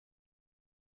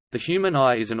The human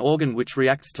eye is an organ which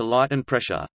reacts to light and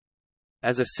pressure.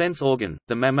 As a sense organ,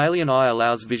 the mammalian eye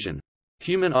allows vision.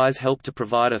 Human eyes help to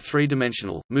provide a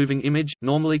three-dimensional, moving image,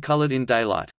 normally colored in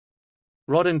daylight.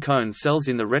 Rod and cone cells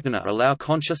in the retina allow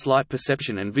conscious light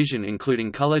perception and vision,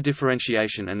 including color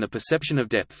differentiation and the perception of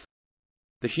depth.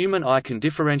 The human eye can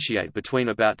differentiate between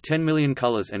about 10 million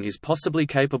colors and is possibly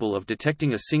capable of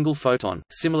detecting a single photon.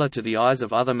 Similar to the eyes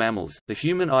of other mammals, the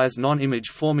human eye's non-image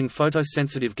forming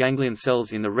photosensitive ganglion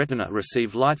cells in the retina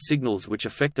receive light signals which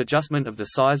affect adjustment of the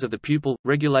size of the pupil,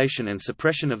 regulation and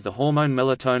suppression of the hormone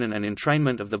melatonin, and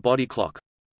entrainment of the body clock.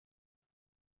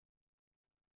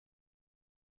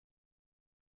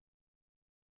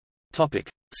 Topic: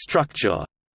 Structure.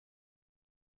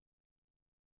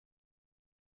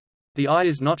 The eye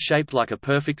is not shaped like a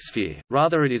perfect sphere,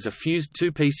 rather it is a fused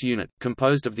two-piece unit,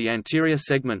 composed of the anterior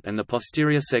segment and the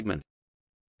posterior segment.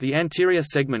 The anterior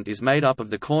segment is made up of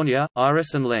the cornea,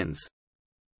 iris and lens.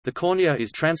 The cornea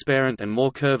is transparent and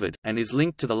more curved, and is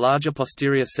linked to the larger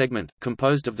posterior segment,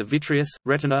 composed of the vitreous,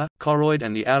 retina, choroid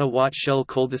and the outer white shell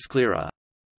called the sclera.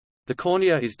 The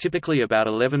cornea is typically about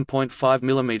 11.5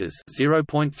 mm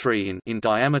 (0.3 in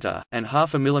diameter, and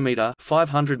half a millimeter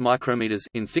 (500 micrometers)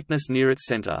 in thickness near its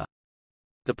center.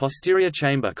 The posterior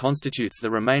chamber constitutes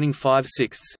the remaining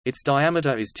 5/6. Its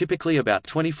diameter is typically about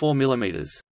 24 mm.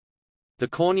 The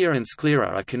cornea and sclera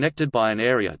are connected by an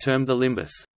area termed the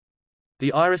limbus.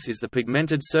 The iris is the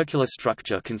pigmented circular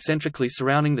structure concentrically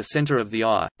surrounding the center of the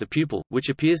eye, the pupil, which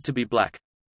appears to be black.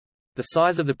 The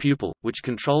size of the pupil, which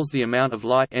controls the amount of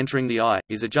light entering the eye,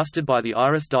 is adjusted by the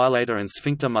iris dilator and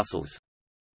sphincter muscles.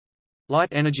 Light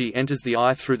energy enters the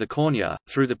eye through the cornea,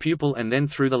 through the pupil and then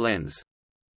through the lens.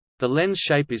 The lens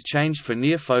shape is changed for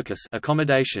near focus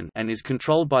accommodation and is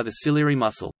controlled by the ciliary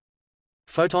muscle.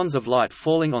 Photons of light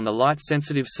falling on the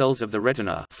light-sensitive cells of the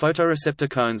retina, photoreceptor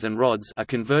cones and rods, are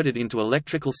converted into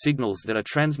electrical signals that are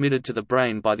transmitted to the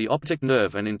brain by the optic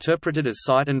nerve and interpreted as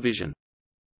sight and vision.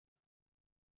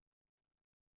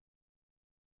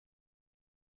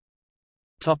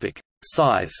 Topic: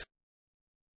 Size.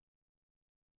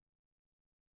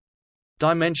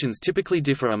 Dimensions typically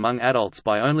differ among adults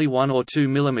by only 1 or 2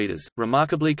 mm,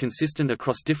 remarkably consistent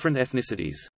across different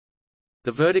ethnicities.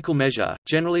 The vertical measure,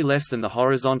 generally less than the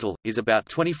horizontal, is about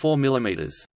 24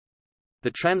 mm. The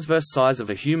transverse size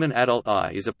of a human adult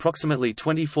eye is approximately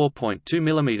 24.2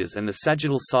 mm and the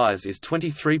sagittal size is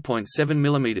 23.7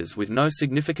 mm, with no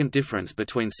significant difference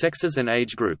between sexes and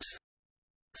age groups.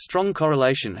 Strong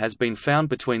correlation has been found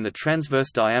between the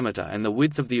transverse diameter and the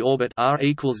width of the orbit r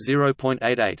equals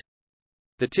 0.88.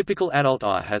 The typical adult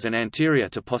eye has an anterior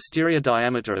to posterior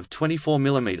diameter of 24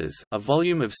 mm, a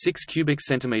volume of 6 cubic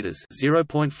centimeters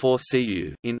 (0.4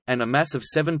 cu) in, and a mass of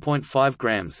 7.5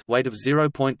 grams, weight of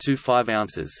 0.25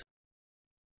 ounces.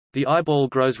 The eyeball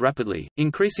grows rapidly,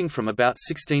 increasing from about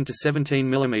 16 to 17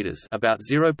 mm, about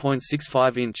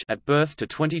 0.65 inch at birth to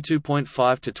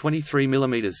 22.5 to 23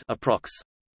 mm, approx.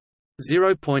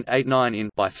 0.89 in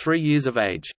by 3 years of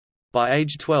age. By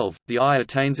age 12, the eye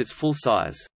attains its full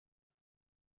size.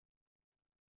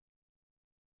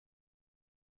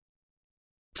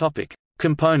 Topic: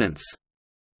 Components.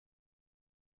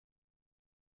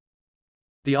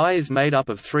 The eye is made up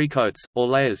of 3 coats, or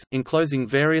layers, enclosing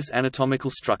various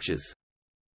anatomical structures.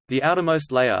 The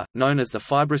outermost layer, known as the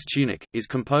fibrous tunic, is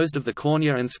composed of the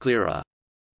cornea and sclera.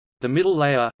 The middle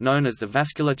layer, known as the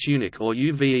vascular tunic or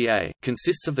uvea,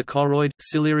 consists of the choroid,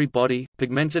 ciliary body,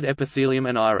 pigmented epithelium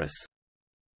and iris.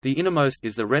 The innermost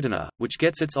is the retina, which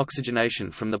gets its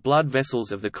oxygenation from the blood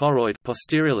vessels of the choroid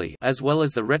posteriorly as well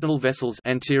as the retinal vessels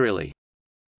anteriorly.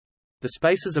 The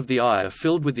spaces of the eye are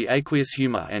filled with the aqueous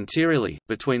humor anteriorly,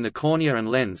 between the cornea and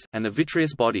lens, and the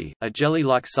vitreous body, a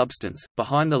jelly-like substance,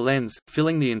 behind the lens,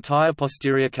 filling the entire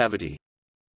posterior cavity.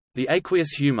 The aqueous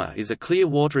humor is a clear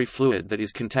watery fluid that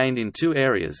is contained in 2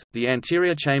 areas, the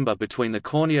anterior chamber between the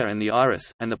cornea and the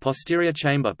iris, and the posterior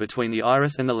chamber between the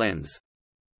iris and the lens.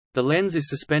 The lens is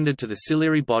suspended to the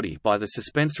ciliary body by the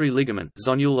suspensory ligament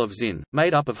zonule of Zinn,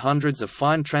 made up of hundreds of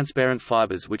fine transparent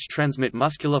fibers which transmit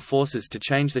muscular forces to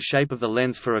change the shape of the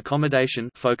lens for accommodation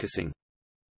focusing.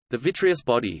 The vitreous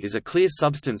body is a clear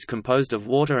substance composed of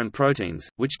water and proteins,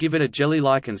 which give it a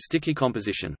jelly-like and sticky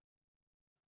composition.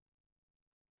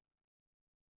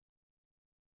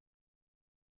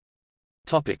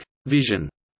 Vision.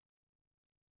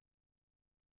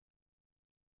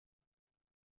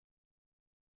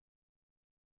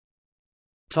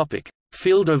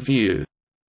 Field of view.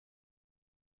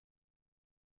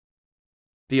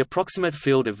 The approximate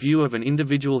field of view of an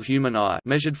individual human eye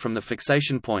measured from the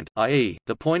fixation point, i.e.,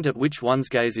 the point at which one's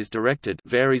gaze is directed,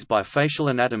 varies by facial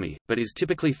anatomy, but is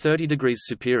typically 30 degrees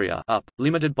superior up,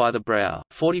 limited by the brow,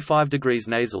 45 degrees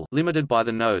nasal, limited by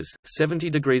the nose, 70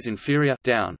 degrees inferior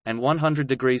down, and 100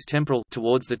 degrees temporal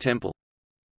towards the temple.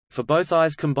 For both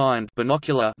eyes combined,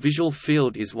 binocular visual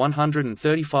field is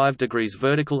 135 degrees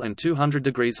vertical and 200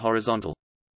 degrees horizontal.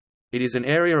 It is an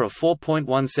area of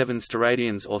 4.17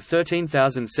 steradians or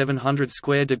 13,700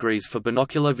 square degrees for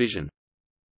binocular vision.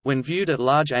 When viewed at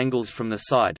large angles from the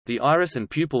side, the iris and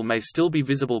pupil may still be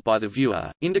visible by the viewer,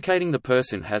 indicating the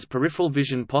person has peripheral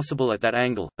vision possible at that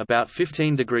angle. About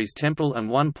 15 degrees temporal and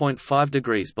 1.5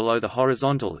 degrees below the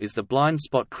horizontal is the blind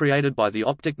spot created by the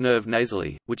optic nerve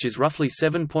nasally, which is roughly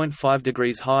 7.5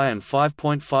 degrees high and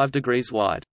 5.5 degrees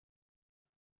wide.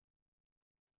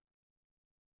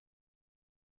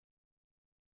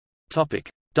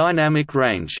 Dynamic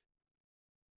range.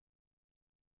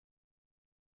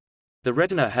 The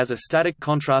retina has a static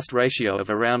contrast ratio of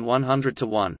around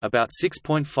 100:1, about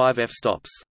 6.5 f-stops.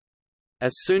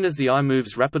 As soon as the eye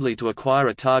moves rapidly to acquire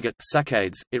a target,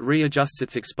 saccades, it readjusts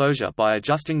its exposure by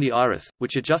adjusting the iris,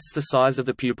 which adjusts the size of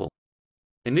the pupil.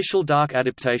 Initial dark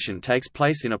adaptation takes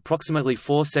place in approximately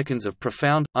 4 seconds of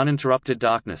profound, uninterrupted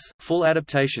darkness. Full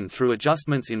adaptation through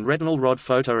adjustments in retinal rod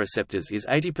photoreceptors is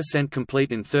 80%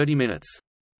 complete in 30 minutes.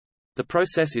 The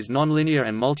process is nonlinear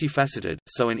and multifaceted,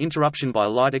 so an interruption by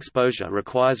light exposure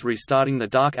requires restarting the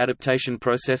dark adaptation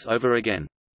process over again.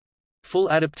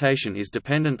 Full adaptation is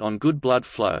dependent on good blood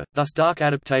flow, thus dark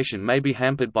adaptation may be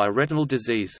hampered by retinal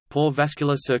disease, poor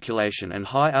vascular circulation and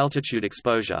high altitude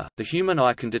exposure. The human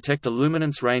eye can detect a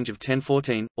luminance range of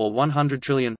 1014 or 100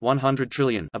 trillion,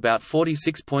 about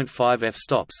 46.5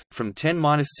 f-stops, from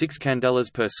 10⁻⁶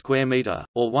 candelas per square meter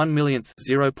or 1 millionth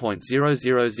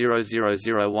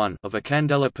 (0.000001) of a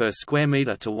candela per square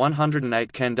meter to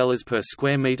 108 candelas per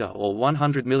square meter or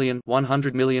 100 million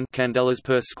candelas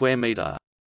per square meter.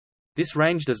 This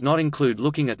range does not include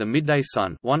looking at the midday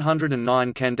sun,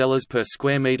 109 candelas per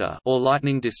square meter, or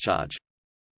lightning discharge.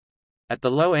 At the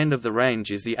low end of the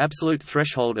range is the absolute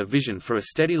threshold of vision for a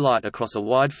steady light across a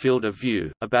wide field of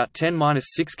view, about 10⁻⁶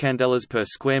 candelas per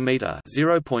square meter,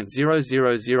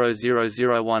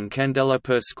 0.000001 candela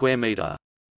per square meter.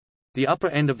 The upper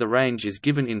end of the range is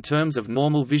given in terms of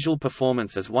normal visual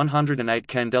performance as 108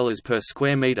 candelas per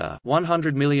square meter,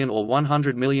 100 million or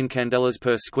 100 million candelas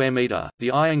per square meter.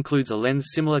 The eye includes a lens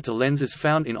similar to lenses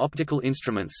found in optical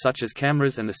instruments such as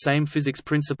cameras, and the same physics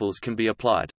principles can be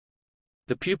applied.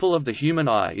 The pupil of the human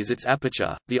eye is its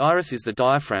aperture. The iris is the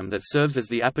diaphragm that serves as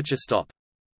the aperture stop.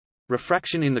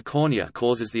 Refraction in the cornea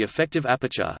causes the effective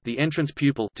aperture, the entrance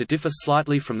pupil, to differ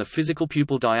slightly from the physical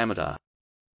pupil diameter.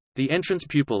 The entrance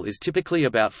pupil is typically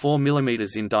about 4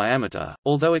 mm in diameter,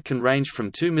 although it can range from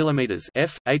 2 mm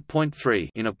f. 8.3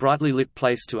 in a brightly lit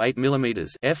place to 8 mm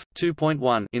f.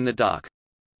 2.1 in the dark.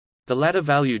 The latter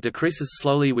value decreases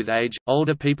slowly with age.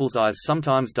 Older people's eyes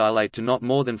sometimes dilate to not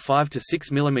more than 5 to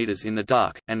 6 mm in the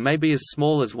dark, and may be as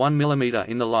small as 1 mm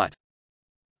in the light.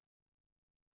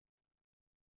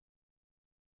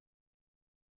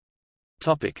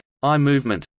 Eye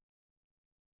movement.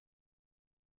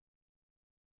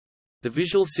 The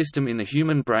visual system in the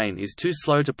human brain is too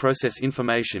slow to process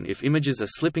information if images are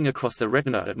slipping across the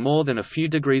retina at more than a few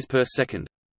degrees per second.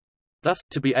 Thus,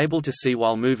 to be able to see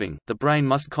while moving, the brain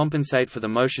must compensate for the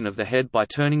motion of the head by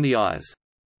turning the eyes.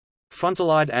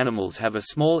 Frontal-eyed animals have a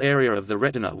small area of the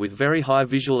retina with very high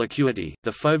visual acuity,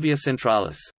 the fovea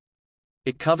centralis.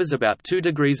 It covers about 2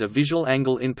 degrees of visual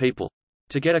angle in people.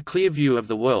 To get a clear view of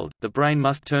the world, the brain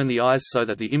must turn the eyes so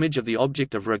that the image of the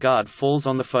object of regard falls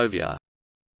on the fovea.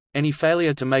 Any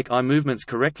failure to make eye movements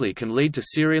correctly can lead to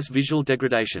serious visual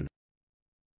degradation.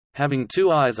 Having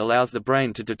two eyes allows the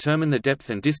brain to determine the depth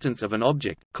and distance of an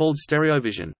object, called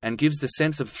stereovision, and gives the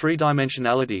sense of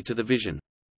three-dimensionality to the vision.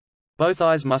 Both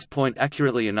eyes must point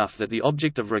accurately enough that the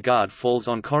object of regard falls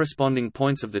on corresponding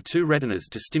points of the two retinas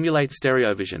to stimulate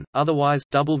stereovision, otherwise,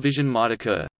 double vision might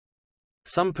occur.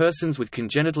 Some persons with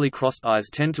congenitally crossed eyes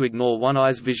tend to ignore one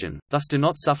eye's vision, thus do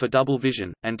not suffer double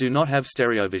vision, and do not have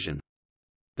stereovision.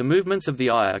 The movements of the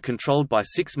eye are controlled by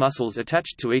 6 muscles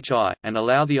attached to each eye, and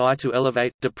allow the eye to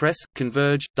elevate, depress,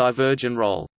 converge, diverge and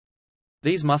roll.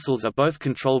 These muscles are both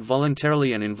controlled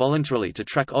voluntarily and involuntarily to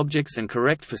track objects and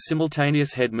correct for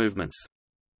simultaneous head movements.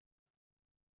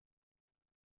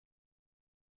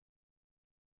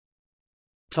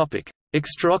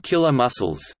 Extraocular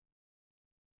muscles.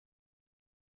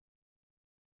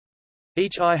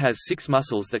 Each eye has 6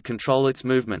 muscles that control its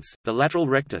movements: the lateral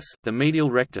rectus, the medial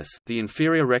rectus, the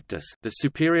inferior rectus, the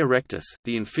superior rectus,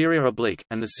 the inferior oblique,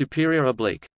 and the superior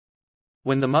oblique.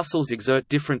 When the muscles exert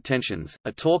different tensions,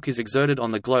 a torque is exerted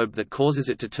on the globe that causes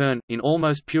it to turn, in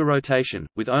almost pure rotation,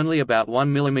 with only about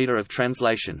 1 mm of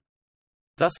translation.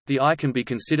 Thus, the eye can be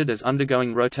considered as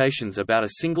undergoing rotations about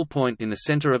a single point in the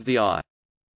center of the eye.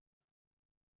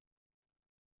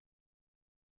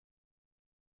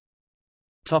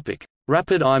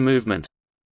 Rapid eye movement.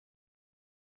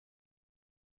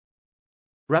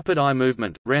 Rapid eye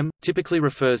movement, REM, typically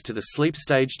refers to the sleep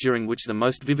stage during which the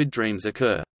most vivid dreams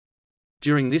occur.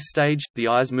 During this stage, the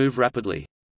eyes move rapidly.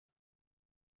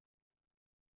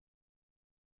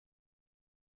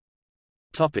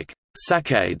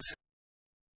 Saccades.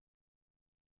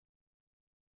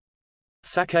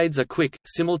 Saccades are quick,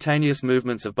 simultaneous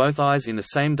movements of both eyes in the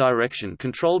same direction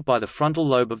controlled by the frontal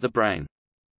lobe of the brain.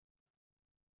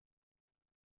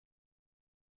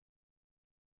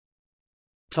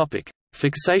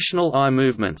 Fixational eye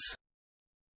movements.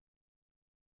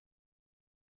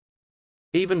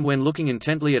 Even when looking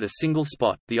intently at a single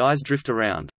spot, the eyes drift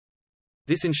around.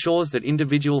 This ensures that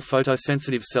individual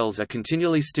photosensitive cells are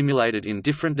continually stimulated in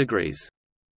different degrees.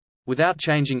 Without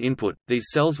changing input, these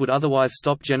cells would otherwise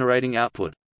stop generating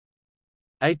output.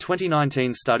 A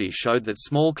 2019 study showed that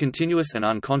small continuous and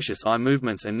unconscious eye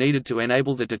movements are needed to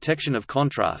enable the detection of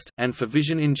contrast, and for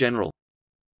vision in general.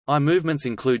 Eye movements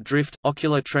include drift,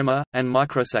 ocular tremor, and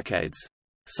microsaccades.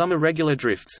 Some irregular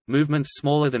drifts, movements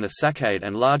smaller than a saccade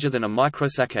and larger than a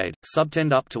microsaccade,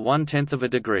 subtend up to 1/10 of a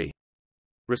degree.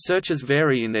 Researchers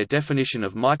vary in their definition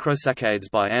of microsaccades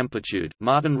by amplitude.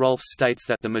 Martin Rolfs states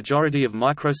that the majority of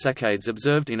microsaccades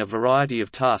observed in a variety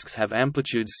of tasks have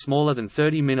amplitudes smaller than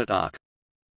 30-minute arc.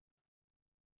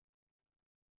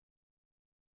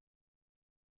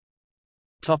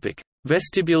 Topic: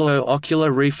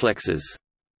 Vestibulo-ocular reflexes.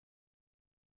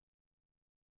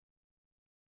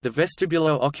 The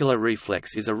vestibulo-ocular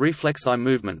reflex is a reflex eye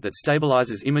movement that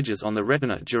stabilizes images on the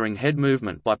retina during head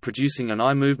movement by producing an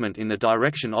eye movement in the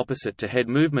direction opposite to head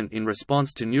movement in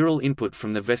response to neural input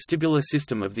from the vestibular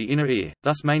system of the inner ear,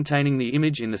 thus maintaining the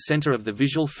image in the center of the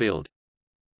visual field.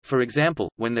 For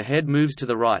example, when the head moves to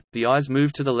the right, the eyes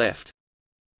move to the left.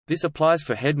 This applies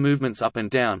for head movements up and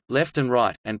down, left and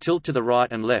right, and tilt to the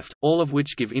right and left, all of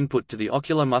which give input to the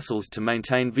ocular muscles to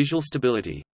maintain visual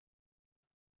stability.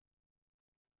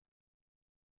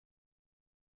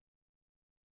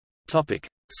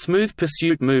 Smooth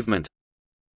pursuit movement.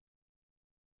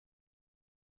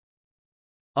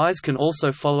 Eyes can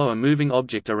also follow a moving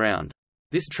object around.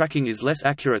 This tracking is less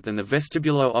accurate than the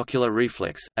vestibulo-ocular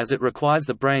reflex, as it requires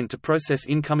the brain to process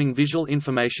incoming visual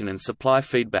information and supply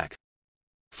feedback.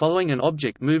 Following an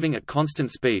object moving at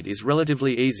constant speed is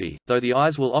relatively easy, though the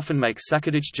eyes will often make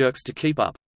saccade jerks to keep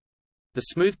up. The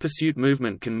smooth pursuit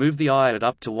movement can move the eye at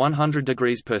up to 100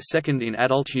 degrees per second in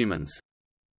adult humans.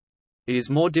 It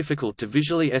is more difficult to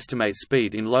visually estimate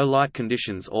speed in low light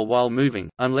conditions or while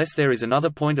moving, unless there is another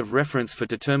point of reference for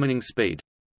determining speed.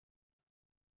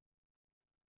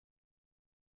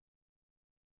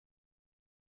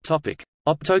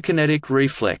 Optokinetic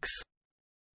reflex.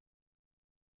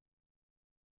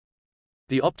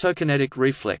 The optokinetic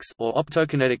reflex, or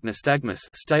optokinetic nystagmus,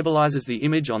 stabilizes the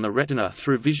image on the retina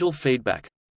through visual feedback.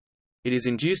 It is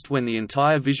induced when the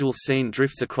entire visual scene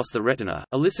drifts across the retina,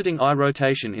 eliciting eye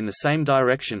rotation in the same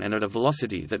direction and at a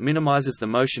velocity that minimizes the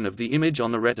motion of the image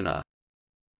on the retina.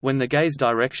 When the gaze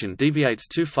direction deviates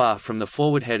too far from the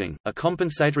forward heading, a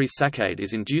compensatory saccade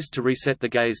is induced to reset the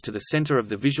gaze to the center of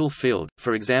the visual field.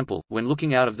 For example, when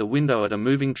looking out of the window at a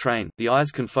moving train, the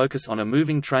eyes can focus on a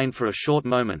moving train for a short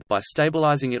moment by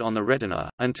stabilizing it on the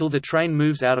retina, until the train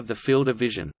moves out of the field of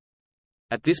vision.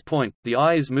 At this point, the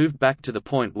eye is moved back to the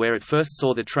point where it first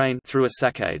saw the train through a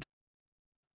saccade.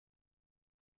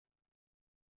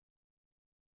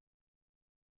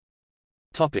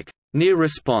 Near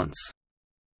response.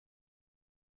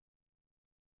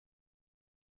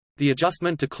 The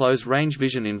adjustment to close-range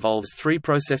vision involves three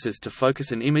processes to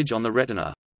focus an image on the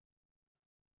retina.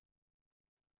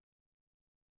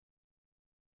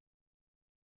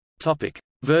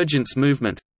 Vergence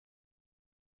movement.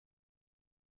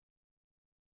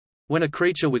 When a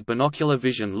creature with binocular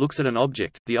vision looks at an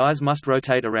object, the eyes must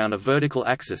rotate around a vertical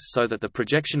axis so that the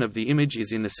projection of the image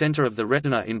is in the center of the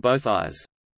retina in both eyes.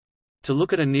 To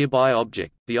look at a nearby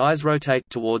object, the eyes rotate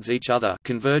towards each other,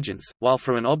 convergence, while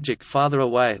for an object farther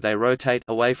away they rotate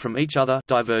away from each other,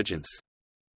 divergence.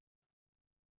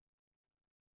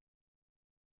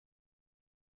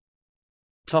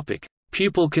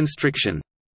 Pupil constriction.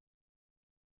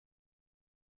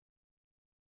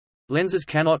 Lenses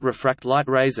cannot refract light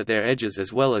rays at their edges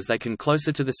as well as they can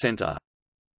closer to the center.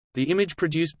 The image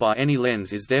produced by any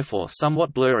lens is therefore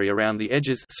somewhat blurry around the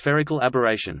edges, spherical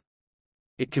aberration.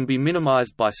 it can be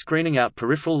minimized by screening out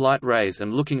peripheral light rays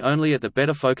and looking only at the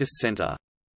better focused center.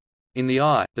 In the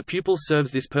eye, the pupil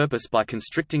serves this purpose by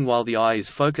constricting while the eye is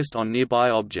focused on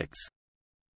nearby objects.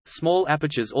 Small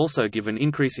apertures also give an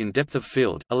increase in depth of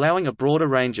field, allowing a broader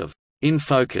range of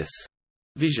in-focus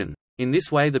vision. In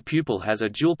this way the pupil has a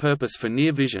dual purpose for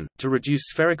near vision, to reduce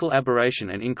spherical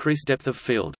aberration and increase depth of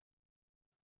field.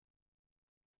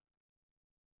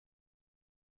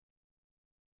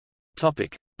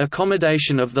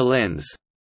 Accommodation of the lens.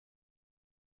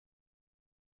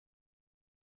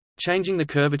 Changing the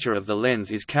curvature of the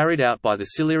lens is carried out by the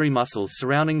ciliary muscles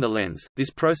surrounding the lens. This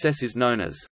process is known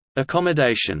as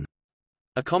accommodation.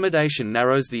 Accommodation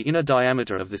narrows the inner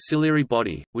diameter of the ciliary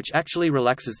body, which actually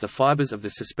relaxes the fibers of the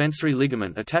suspensory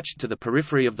ligament attached to the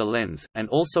periphery of the lens, and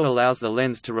also allows the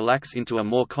lens to relax into a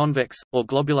more convex, or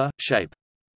globular, shape.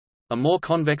 A more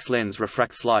convex lens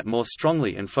refracts light more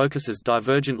strongly and focuses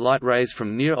divergent light rays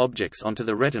from near objects onto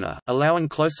the retina, allowing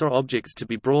closer objects to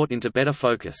be brought into better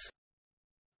focus.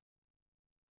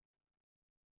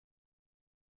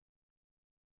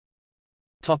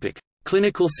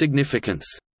 Clinical significance.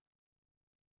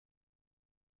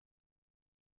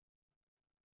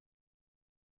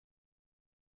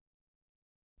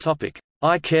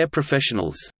 Eye care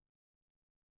professionals.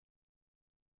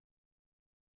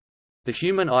 The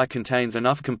human eye contains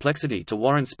enough complexity to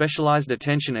warrant specialized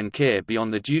attention and care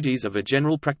beyond the duties of a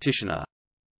general practitioner.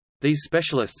 These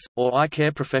specialists, or eye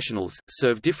care professionals,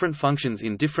 serve different functions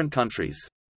in different countries.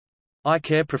 Eye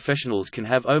care professionals can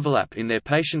have overlap in their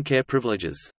patient care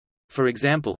privileges. For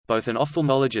example, both an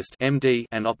ophthalmologist (MD)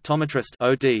 and optometrist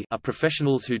 (OD) are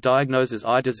professionals who diagnose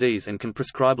eye disease and can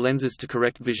prescribe lenses to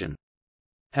correct vision.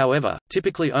 However,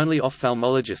 typically only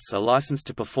ophthalmologists are licensed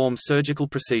to perform surgical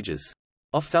procedures.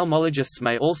 Ophthalmologists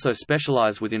may also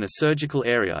specialize within a surgical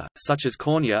area, such as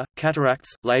cornea,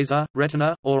 cataracts, laser,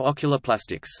 retina, or ocular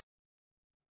plastics.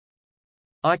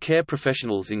 Eye care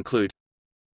professionals include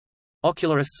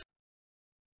ocularists,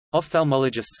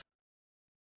 ophthalmologists,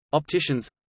 opticians,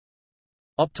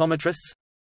 optometrists,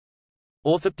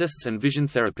 orthoptists and vision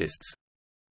therapists.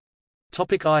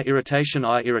 Eye irritation.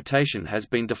 Eye irritation has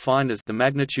been defined as the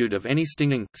magnitude of any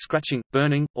stinging, scratching,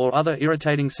 burning, or other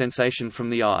irritating sensation from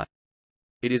the eye.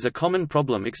 It is a common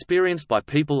problem experienced by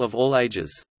people of all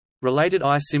ages. Related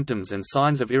eye symptoms and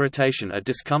signs of irritation are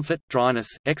discomfort, dryness,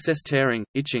 excess tearing,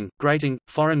 itching, grating,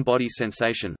 foreign body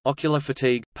sensation, ocular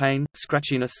fatigue, pain,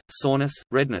 scratchiness, soreness,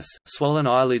 redness, swollen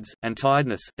eyelids, and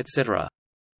tiredness, etc.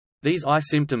 These eye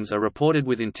symptoms are reported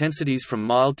with intensities from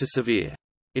mild to severe.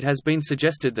 It has been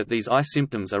suggested that these eye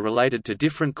symptoms are related to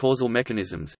different causal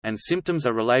mechanisms, and symptoms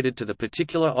are related to the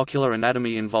particular ocular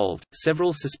anatomy involved.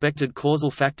 Several suspected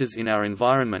causal factors in our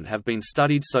environment have been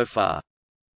studied so far.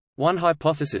 One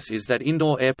hypothesis is that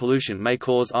indoor air pollution may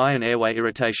cause eye and airway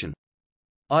irritation.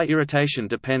 Eye irritation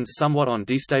depends somewhat on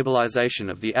destabilization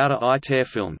of the outer eye tear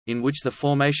film, in which the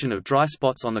formation of dry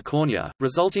spots on the cornea,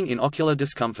 resulting in ocular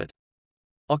discomfort.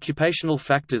 Occupational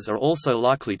factors are also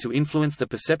likely to influence the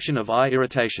perception of eye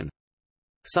irritation.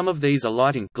 Some of these are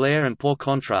lighting, glare and poor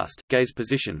contrast, gaze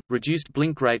position, reduced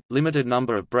blink rate, limited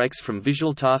number of breaks from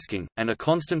visual tasking, and a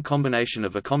constant combination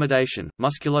of accommodation,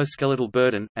 musculoskeletal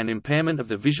burden, and impairment of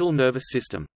the visual nervous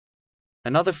system.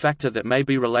 Another factor that may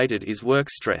be related is work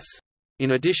stress.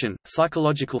 In addition,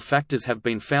 psychological factors have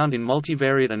been found in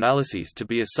multivariate analyses to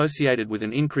be associated with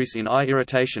an increase in eye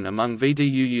irritation among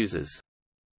VDU users.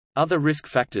 Other risk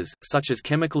factors, such as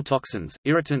chemical toxins,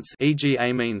 irritants e.g.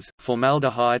 amines,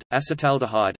 formaldehyde,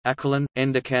 acetaldehyde, acrolein,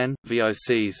 endocan,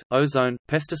 VOCs, ozone,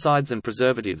 pesticides and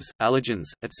preservatives, allergens,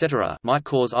 etc. might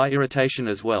cause eye irritation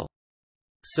as well.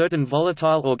 Certain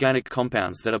volatile organic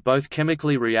compounds that are both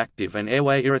chemically reactive and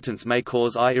airway irritants may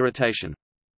cause eye irritation.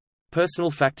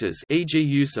 Personal factors e.g.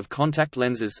 use of contact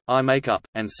lenses, eye makeup,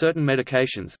 and certain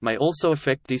medications may also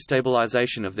affect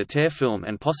destabilization of the tear film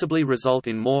and possibly result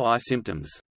in more eye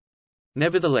symptoms.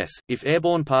 Nevertheless, if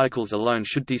airborne particles alone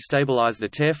should destabilize the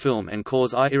tear film and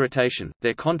cause eye irritation,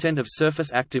 their content of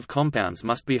surface active compounds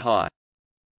must be high.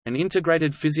 An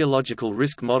integrated physiological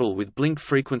risk model with blink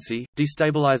frequency,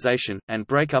 destabilization, and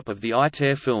breakup of the eye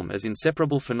tear film as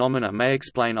inseparable phenomena may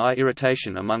explain eye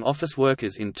irritation among office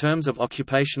workers in terms of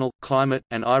occupational, climate,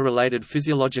 and eye-related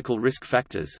physiological risk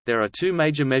factors. There are two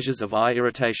major measures of eye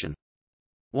irritation.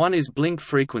 One is blink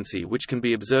frequency, which can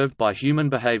be observed by human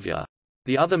behavior.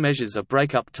 The other measures are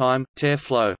breakup time, tear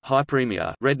flow,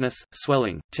 hyperemia, redness,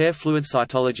 swelling, tear fluid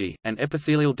cytology, and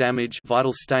epithelial damage,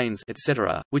 vital stains,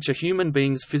 etc., which are human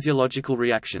beings' physiological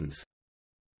reactions.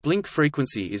 Blink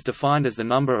frequency is defined as the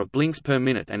number of blinks per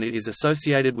minute and it is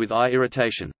associated with eye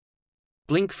irritation.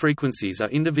 Blink frequencies are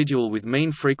individual with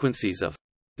mean frequencies of.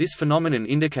 This phenomenon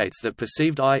indicates that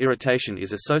perceived eye irritation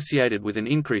is associated with an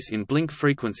increase in blink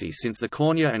frequency, since the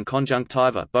cornea and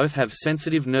conjunctiva both have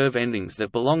sensitive nerve endings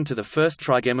that belong to the first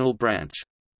trigeminal branch.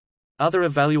 Other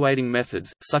evaluating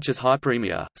methods, such as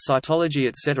hyperemia, cytology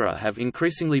etc., have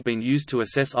increasingly been used to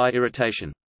assess eye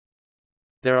irritation.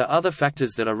 There are other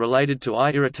factors that are related to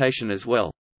eye irritation as well.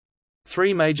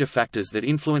 Three major factors that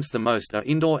influence the most are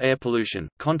indoor air pollution,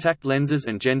 contact lenses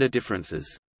and gender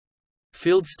differences.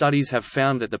 Field studies have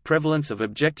found that the prevalence of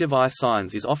objective eye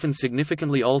signs is often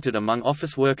significantly altered among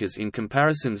office workers in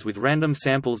comparisons with random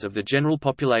samples of the general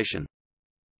population.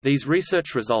 These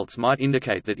research results might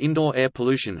indicate that indoor air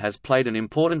pollution has played an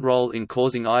important role in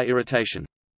causing eye irritation.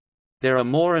 There are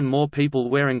more and more people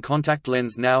wearing contact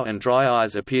lens now, and dry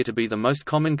eyes appear to be the most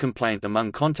common complaint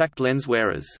among contact lens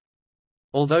wearers.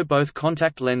 Although both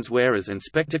contact lens wearers and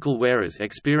spectacle wearers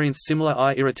experience similar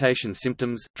eye irritation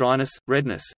symptoms, dryness,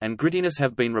 redness, and grittiness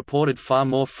have been reported far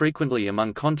more frequently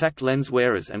among contact lens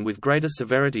wearers and with greater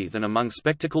severity than among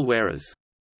spectacle wearers.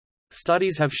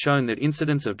 Studies have shown that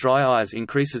incidence of dry eyes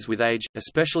increases with age,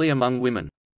 especially among women.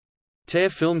 Tear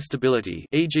film stability,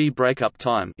 e.g. breakup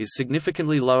time, is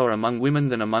significantly lower among women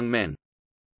than among men.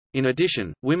 In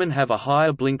addition, women have a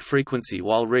higher blink frequency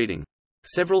while reading.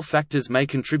 Several factors may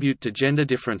contribute to gender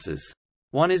differences.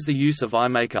 One is the use of eye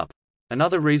makeup.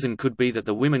 Another reason could be that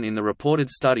the women in the reported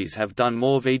studies have done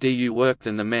more VDU work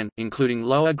than the men, including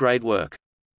lower-grade work.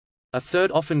 A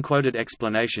third often quoted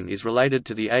explanation is related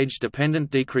to the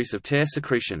age-dependent decrease of tear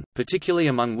secretion, particularly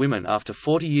among women after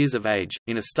 40 years of age.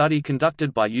 In a study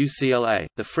conducted by UCLA,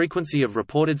 the frequency of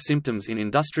reported symptoms in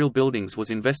industrial buildings was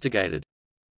investigated.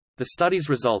 The study's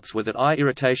results were that eye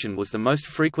irritation was the most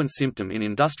frequent symptom in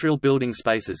industrial building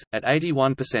spaces, at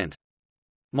 81%.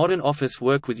 Modern office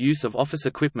work with use of office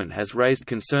equipment has raised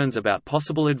concerns about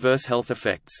possible adverse health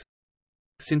effects.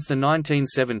 Since the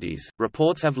 1970s,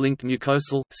 reports have linked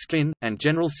mucosal, skin, and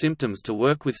general symptoms to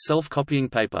work with self-copying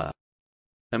paper.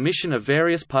 Emission of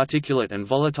various particulate and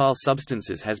volatile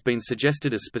substances has been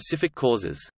suggested as specific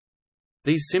causes.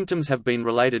 These symptoms have been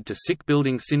related to sick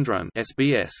building syndrome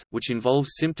 (SBS), which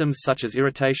involves symptoms such as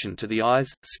irritation to the eyes,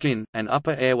 skin, and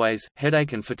upper airways,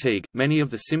 headache and fatigue. Many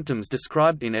of the symptoms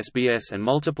described in SBS and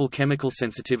multiple chemical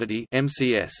sensitivity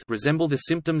 (MCS) resemble the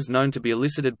symptoms known to be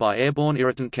elicited by airborne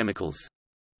irritant chemicals.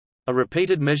 A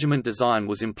repeated measurement design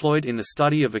was employed in the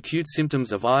study of acute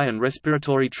symptoms of eye and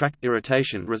respiratory tract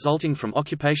irritation resulting from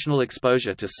occupational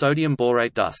exposure to sodium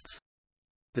borate dusts.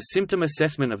 The symptom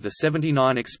assessment of the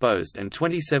 79 exposed and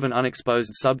 27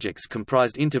 unexposed subjects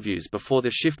comprised interviews before the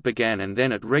shift began and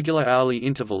then at regular hourly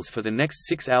intervals for the next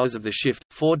 6 hours of the shift,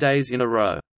 4 days in a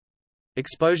row.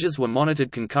 Exposures were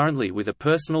monitored concurrently with a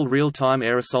personal real-time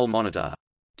aerosol monitor.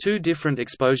 Two different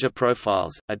exposure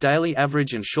profiles, a daily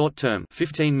average and short-term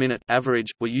 15-minute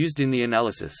average, were used in the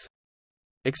analysis.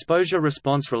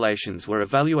 Exposure-response relations were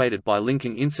evaluated by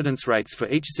linking incidence rates for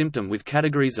each symptom with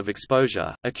categories of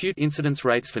exposure. Acute incidence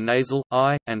rates for nasal,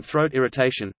 eye, and throat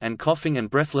irritation, and coughing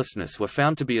and breathlessness were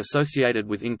found to be associated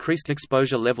with increased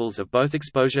exposure levels of both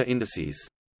exposure indices.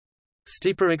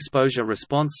 Steeper exposure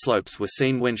response slopes were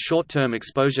seen when short-term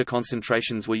exposure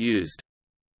concentrations were used.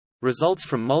 Results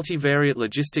from multivariate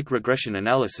logistic regression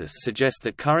analysis suggest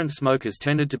that current smokers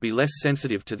tended to be less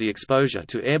sensitive to the exposure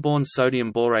to airborne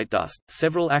sodium borate dust.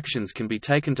 Several actions can be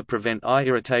taken to prevent eye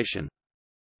irritation.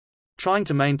 Trying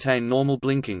to maintain normal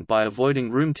blinking by avoiding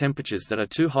room temperatures that are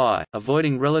too high,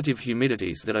 avoiding relative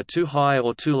humidities that are too high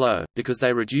or too low, because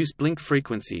they reduce blink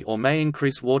frequency or may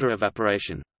increase water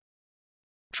evaporation.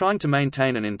 Trying to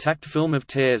maintain an intact film of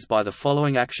tears by the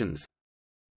following actions.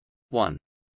 1.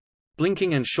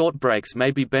 Blinking and short breaks may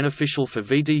be beneficial for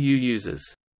VDU users.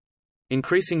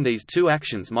 Increasing these two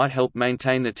actions might help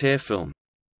maintain the tear film.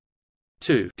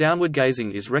 2. Downward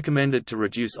gazing is recommended to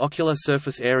reduce ocular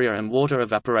surface area and water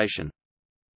evaporation.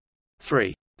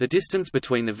 3. The distance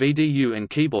between the VDU and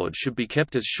keyboard should be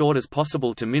kept as short as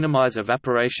possible to minimize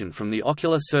evaporation from the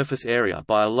ocular surface area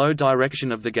by a low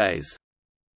direction of the gaze.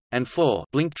 And 4.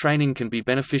 Blink training can be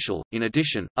beneficial. In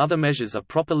addition, other measures are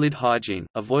proper lid hygiene,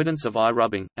 avoidance of eye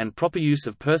rubbing, and proper use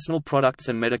of personal products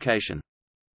and medication.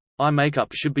 Eye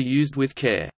makeup should be used with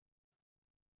care.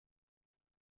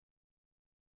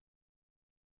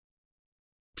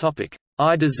 Topic: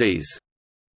 Eye disease.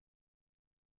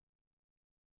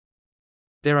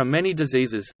 There are many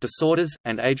diseases, disorders,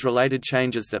 and age-related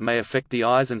changes that may affect the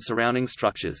eyes and surrounding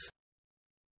structures.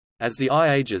 As the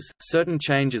eye ages, certain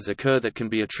changes occur that can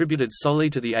be attributed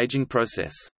solely to the aging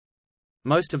process.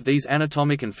 Most of these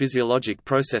anatomic and physiologic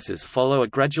processes follow a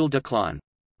gradual decline.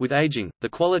 With aging, the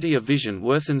quality of vision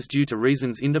worsens due to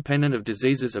reasons independent of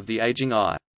diseases of the aging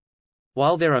eye.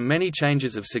 While there are many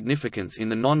changes of significance in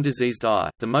the non-diseased eye,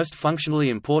 the most functionally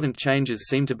important changes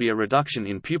seem to be a reduction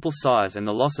in pupil size and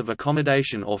the loss of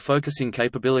accommodation or focusing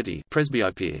capability,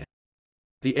 presbyopia.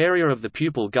 The area of the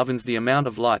pupil governs the amount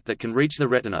of light that can reach the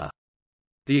retina.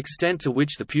 The extent to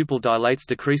which the pupil dilates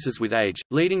decreases with age,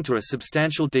 leading to a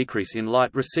substantial decrease in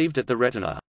light received at the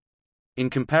retina. In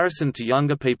comparison to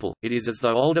younger people, it is as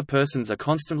though older persons are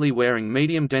constantly wearing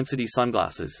medium-density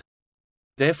sunglasses.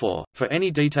 Therefore, for any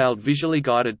detailed visually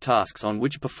guided tasks on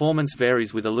which performance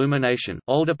varies with illumination,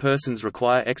 older persons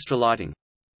require extra lighting.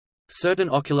 Certain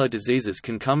ocular diseases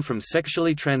can come from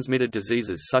sexually transmitted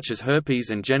diseases such as herpes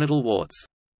and genital warts.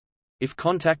 If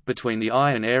contact between the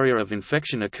eye and area of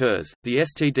infection occurs, the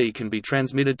STD can be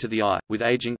transmitted to the eye. With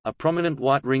aging, a prominent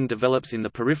white ring develops in the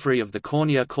periphery of the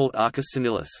cornea called arcus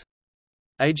senilis.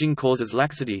 Aging causes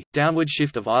laxity, downward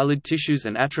shift of eyelid tissues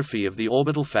and atrophy of the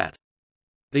orbital fat.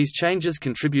 These changes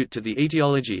contribute to the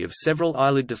etiology of several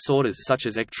eyelid disorders such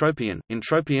as ectropion,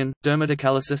 entropion,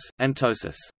 dermatochalasis, and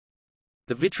ptosis.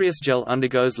 The vitreous gel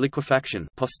undergoes liquefaction,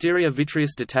 posterior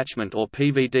vitreous detachment or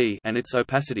PVD, and its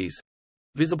opacities,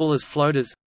 visible as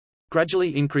floaters,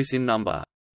 gradually increase in number.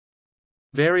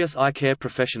 Various eye care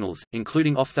professionals,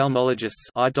 including ophthalmologists,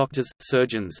 eye doctors,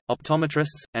 surgeons,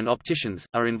 optometrists, and opticians,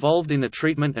 are involved in the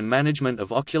treatment and management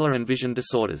of ocular and vision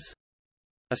disorders.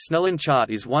 A Snellen chart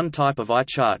is one type of eye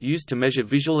chart used to measure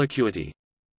visual acuity.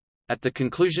 At the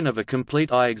conclusion of a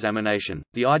complete eye examination,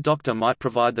 the eye doctor might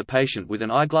provide the patient with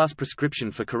an eyeglass prescription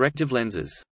for corrective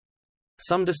lenses.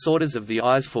 Some disorders of the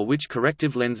eyes for which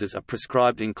corrective lenses are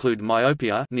prescribed include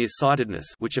myopia,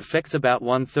 nearsightedness, which affects about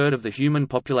 1/3 of the human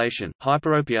population,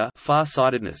 hyperopia,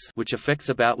 farsightedness, which affects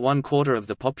about 1/4 of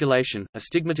the population,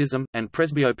 astigmatism, and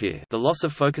presbyopia, the loss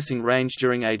of focusing range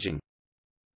during aging.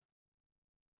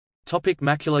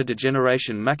 Macular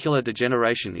degeneration. Macular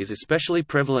degeneration is especially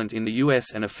prevalent in the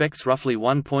US and affects roughly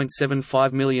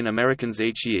 1.75 million Americans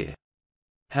each year.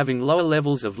 Having lower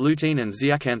levels of lutein and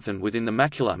zeaxanthin within the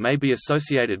macula may be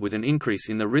associated with an increase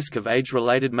in the risk of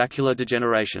age-related macular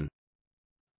degeneration.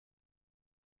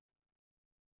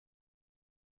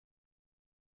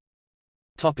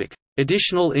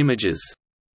 Additional images.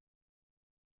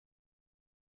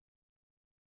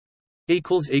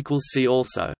 See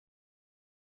also